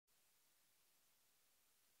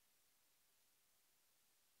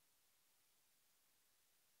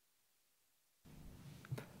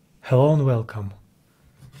Hello and welcome.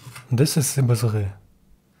 This is Sibazgı.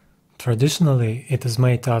 Traditionally, it is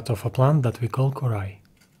made out of a plant that we call kuray.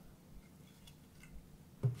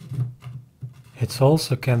 It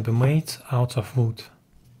also can be made out of wood.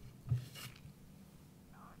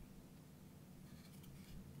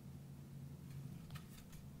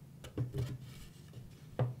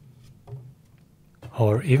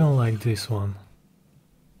 Or even like this one.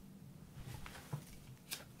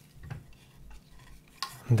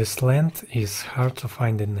 This plant is hard to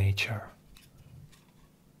find in nature.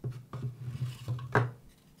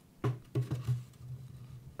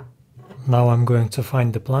 Now I'm going to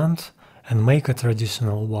find the plant and make a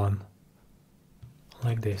traditional one.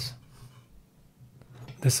 Like this.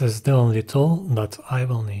 This is the only tool that I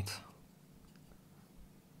will need.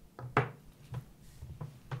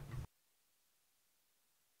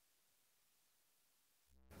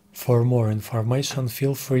 For more information,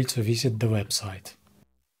 feel free to visit the website.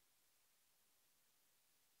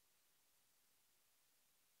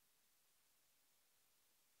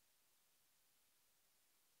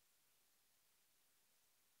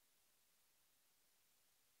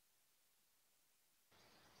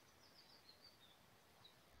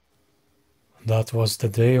 That was the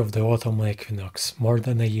day of the autumn equinox, more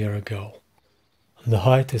than a year ago. The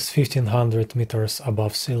height is 1500 meters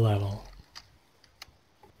above sea level.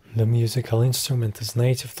 The musical instrument is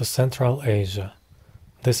native to Central Asia.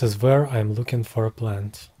 This is where I am looking for a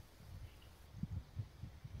plant.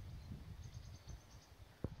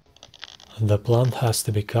 The plant has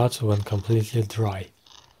to be cut when completely dry,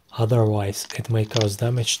 otherwise it may cause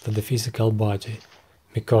damage to the physical body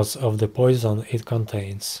because of the poison it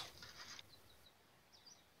contains.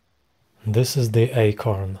 This is the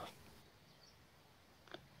acorn.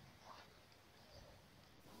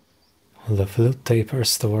 The flute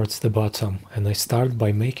tapers towards the bottom, and I start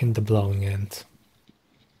by making the blowing end.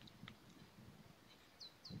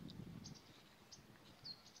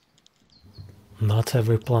 Not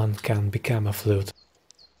every plant can become a flute.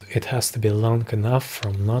 It has to be long enough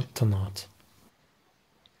from knot to knot.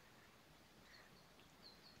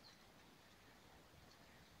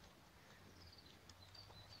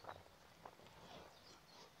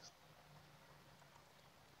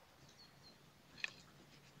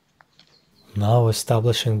 Now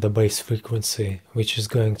establishing the bass frequency, which is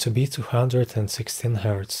going to be 216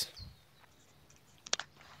 Hz.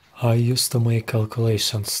 I used to make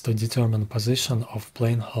calculations to determine position of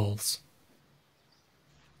playing holes.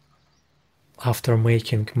 After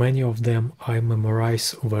making many of them, I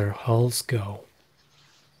memorize where holes go.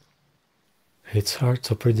 It's hard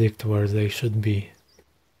to predict where they should be.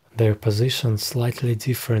 Their position slightly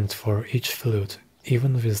different for each flute,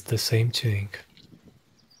 even with the same tuning.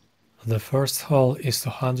 The first hole is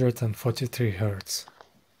 243 Hz.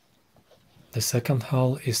 The second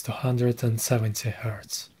hole is 270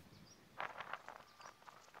 Hz.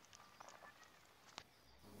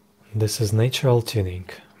 This is natural tuning.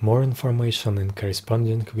 More information in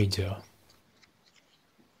corresponding video.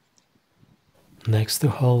 Next two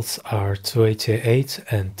holes are 288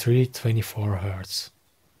 and 324 Hz.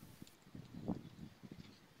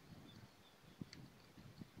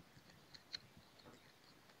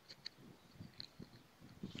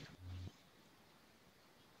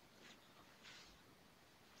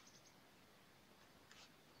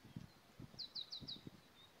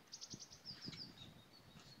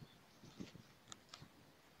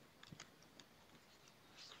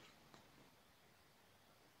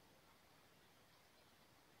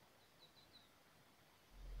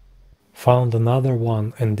 Found another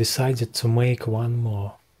one and decided to make one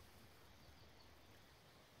more.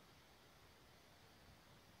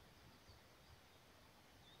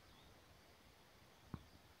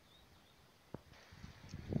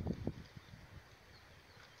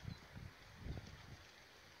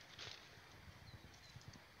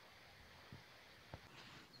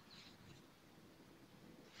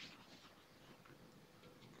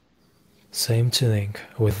 Same tuning,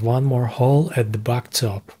 with one more hole at the back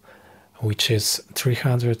top, which is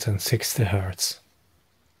 360 Hz.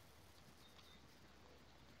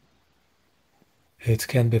 It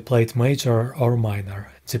can be played major or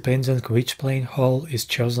minor, depending which playing hole is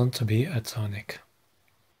chosen to be a tonic.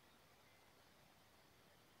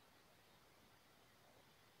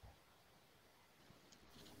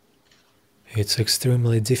 It's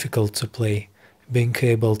extremely difficult to play. Being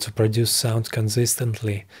able to produce sound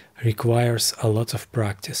consistently requires a lot of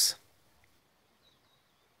practice.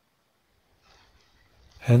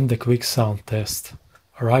 And a quick sound test,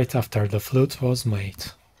 right after the flute was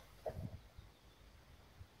made.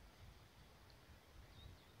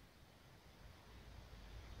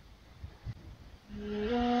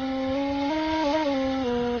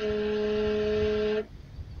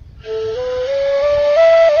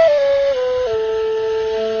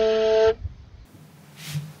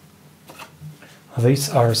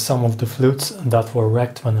 These are some of the flutes that were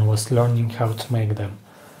wrecked when I was learning how to make them.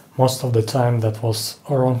 Most of the time that was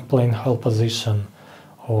a wrong playing hole position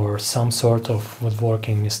or some sort of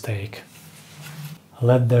woodworking mistake.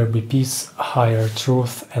 Let there be peace, higher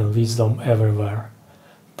truth and wisdom everywhere.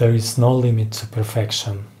 There is no limit to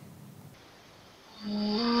perfection.